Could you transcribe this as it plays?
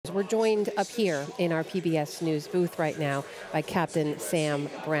We're joined up here in our PBS News booth right now by Captain Sam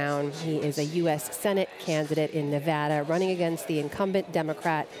Brown. He is a U.S. Senate candidate in Nevada running against the incumbent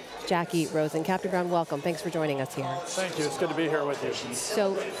Democrat Jackie Rosen. Captain Brown, welcome. Thanks for joining us here. Thank you. It's good to be here with you.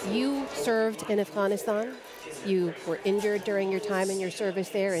 So you served in Afghanistan. You were injured during your time in your service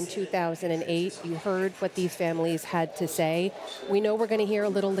there in 2008. You heard what these families had to say. We know we're going to hear a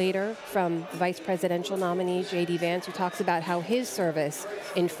little later from Vice Presidential nominee JD Vance, who talks about how his service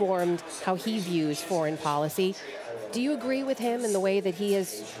informed how he views foreign policy. Do you agree with him in the way that he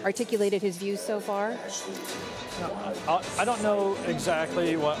has articulated his views so far? No, I don't know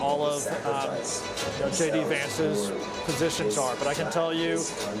exactly what all of JD Vance's positions are, but I can tell you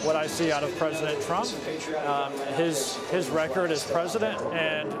what I see out of President Trump. His record as president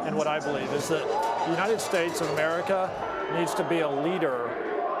and what I believe is that the United States of America needs to be a leader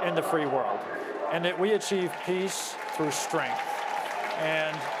in the free world, and that we achieve peace through strength.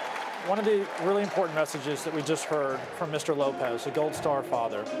 And one of the really important messages that we just heard from Mr. Lopez, the Gold Star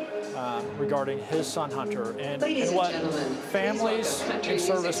father, regarding his son Hunter, and what families and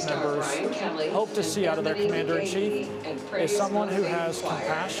service members hope to see out of their commander-in-chief is someone who has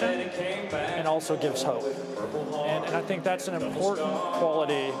compassion and also gives hope. And I think that's an important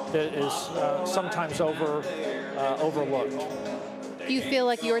quality that is sometimes overlooked. Do you feel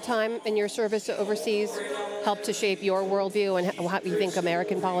like your time and your service overseas helped to shape your worldview and how you think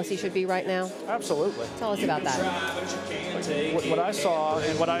American policy should be right now? Absolutely. Tell us about that. What I saw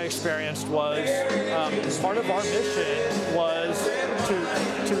and what I experienced was part of our mission was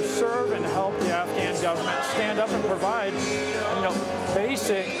to serve and help the Afghan government stand up and provide,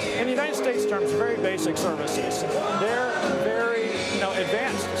 basic, in the United States terms, very basic services. They're very,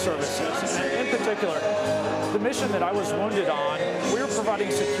 advanced services. And in particular, the mission that I was wounded on, we were providing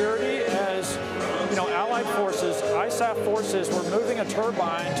security as Allied forces, ISAF forces, were moving a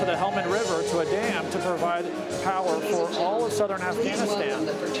turbine to the Helmand River to a dam to provide power for all of southern Afghanistan.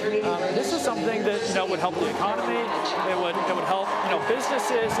 This is something that would help the economy. It would help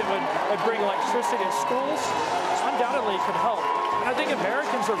businesses. It would bring electricity to schools. Undoubtedly, could help. And I think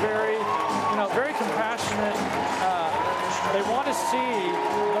Americans are very compassionate. They want to see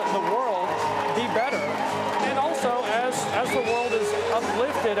the world be better. And also, as the world is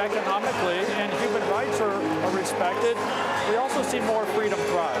uplifted economically and human rights are respected, we also see more freedom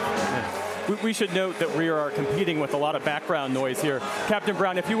thrive. We should note that we are competing with a lot of background noise here. Captain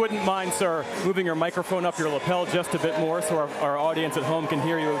Brown, if you wouldn't mind, sir, moving your microphone up your lapel just a bit more so our audience at home can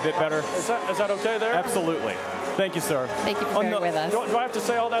hear you a bit better. Is that okay there? Absolutely. Thank you, sir. Thank you for bearing with us. Do I have to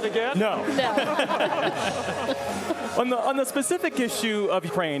say all that again? No. No. On the specific issue of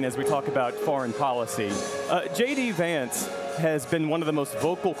Ukraine, as we talk about foreign policy, JD Vance has been one of the most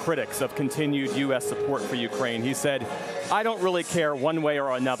vocal critics of continued U.S. support for Ukraine. He said, "I don't really care one way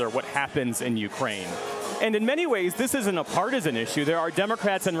or another what happens in Ukraine." And in many ways, this isn't a partisan issue. There are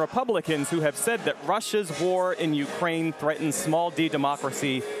Democrats and Republicans who have said that Russia's war in Ukraine threatens small d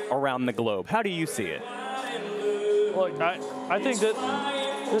democracy around the globe. How do you see it? Look, I think that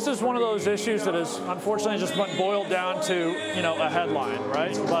this is one of those issues that is unfortunately just boiled down to a headline,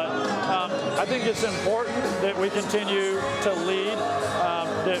 right? But I think it's important that we continue to lead.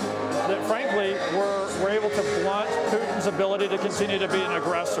 That frankly we're able to blunt Putin's ability to continue to be an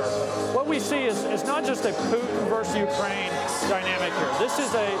aggressor. What we see is not just a Putin versus Ukraine dynamic here. This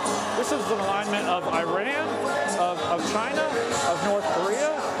is an alignment of Iran, of China, of North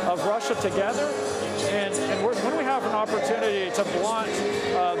Korea, of Russia together. And when we have an opportunity to blunt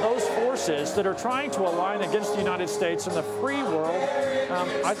those forces that are trying to align against the United States and the free world,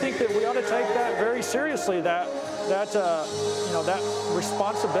 I think that we ought to take that very seriously. That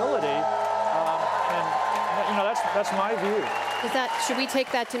responsibility, and that's my view. Should we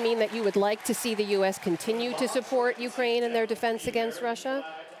take that to mean that you would like to see the U.S. continue to support Ukraine in their defense against Russia?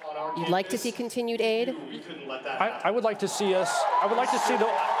 You'd like to see continued aid? I would like to see a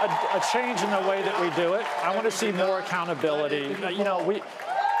change in the way that we do it. I want to see more accountability. The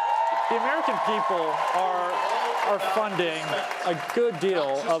American people are funding a good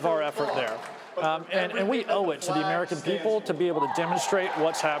deal of our effort there. And we owe it to the American people to be able to demonstrate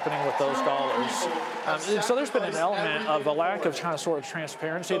what's happening with those dollars. So there's been an element of a lack of sort of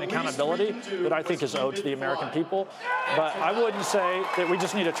transparency and accountability that I think is owed to the American people. But I wouldn't say that we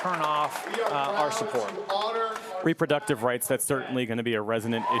just need to turn off our support. Reproductive rights, that's certainly going to be a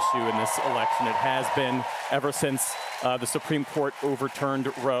resonant issue in this election. It has been ever since the Supreme Court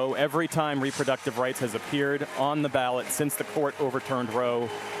overturned Roe. Every time reproductive rights has appeared on the ballot since the court overturned Roe,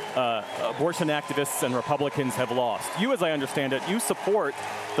 abortion activists and Republicans have lost. You, as I understand it, you support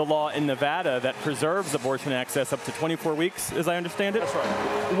the law in Nevada that preserves abortion access up to 24 weeks, as I understand it? That's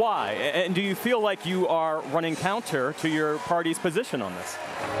right. Why? And do you feel like you are running counter to your party's position on this?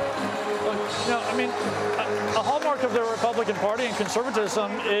 No, I mean, a hallmark of the Republican Party and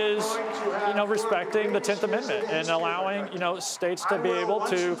conservatism is, respecting the 10th Amendment and allowing, states to be able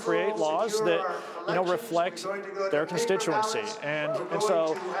to create laws that, reflect their constituency. And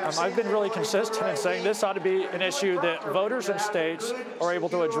so I've been really consistent in saying this ought to be an issue that voters in states are able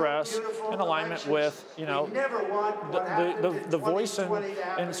to address in alignment with, the voice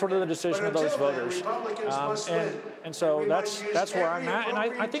and sort of the decision of those voters. And so that's where I'm at, and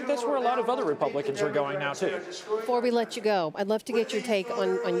I think that's where a lot of other Republicans are going now, too. Before we let you go, I'd love to get your take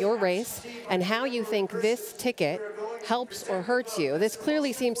on your race and how you think this ticket helps or hurts you. This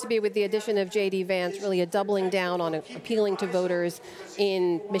clearly seems to be, with the addition of JD Vance, really a doubling down on appealing to voters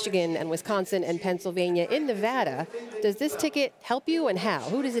in Michigan and Wisconsin and Pennsylvania. In Nevada, does this ticket help you, and how?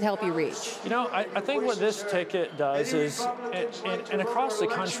 Who does it help you reach? I think what this ticket does is, and across the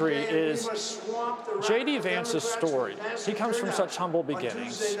country, is JD Vance's story. He comes from such humble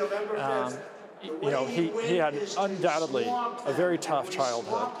beginnings. He had undoubtedly a very tough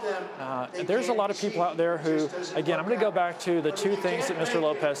childhood. There's a lot of people out there who, again, I'm going to go back to the two things that Mr.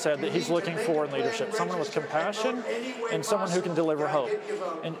 Lopez said that he's looking for in leadership: someone with compassion and someone who can deliver hope.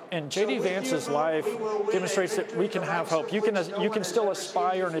 And JD Vance's life demonstrates that we can have hope. You can still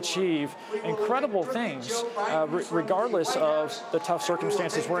aspire and achieve incredible things regardless of the tough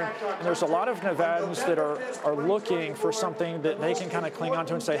circumstances we're in. And there's a lot of Nevadans that are looking for something that they can kind of cling on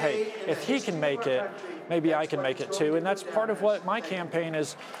to and say, hey, if he can make it, maybe I can make it too. And that's part of what my campaign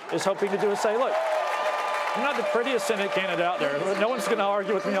is hoping to do, is say, look, I'm not the prettiest Senate candidate out there. No one's going to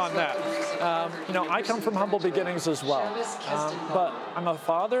argue with me on that. I come from humble beginnings as well. But I'm a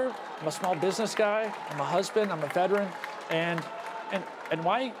father, I'm a small business guy, I'm a husband, I'm a veteran, and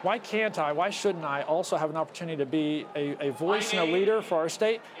why can't I, why shouldn't I also have an opportunity to be a voice and a leader for our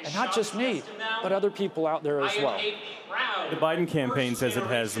state, and not just me, but other people out there as well. The Biden campaign says it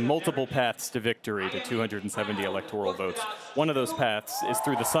has multiple paths to victory, to 270 electoral votes. One of those paths is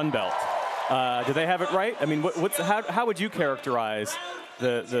through the Sun Belt. Do they have it right? I mean, how would you characterize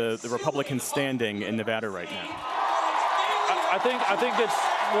the Republican standing in Nevada right now? I think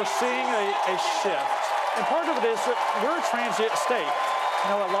we're seeing a shift. And part of it is that we're a transient state. A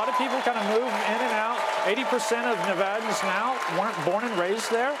lot of people kind of move in and out. 80% of Nevadans now weren't born and raised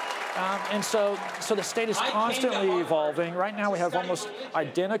there. And so the state is constantly evolving. Right now we have almost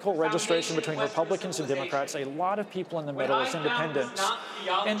identical registration between Republicans and Democrats. A lot of people in the middle as independents.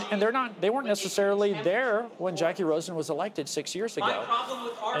 And they weren't necessarily there when Jackie Rosen was elected 6 years ago.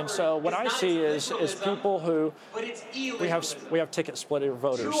 And so what I see is people who, we have ticket splitter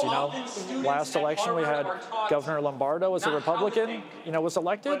voters, Last election we had Governor Lombardo as a Republican, was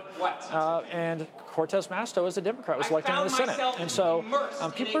elected, and Cortez Masto as a Democrat was elected in the Senate. And so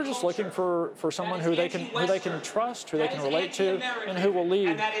people are just looking for someone who they can trust, who they can relate to, and who will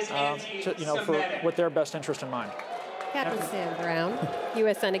lead with their best interest in mind. Captain Sam Brown,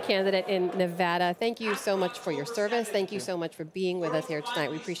 U.S. Senate candidate in Nevada, thank you so much for your service. Thank you so much for being with us here tonight.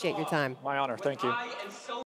 We appreciate your time. My honor. Thank you.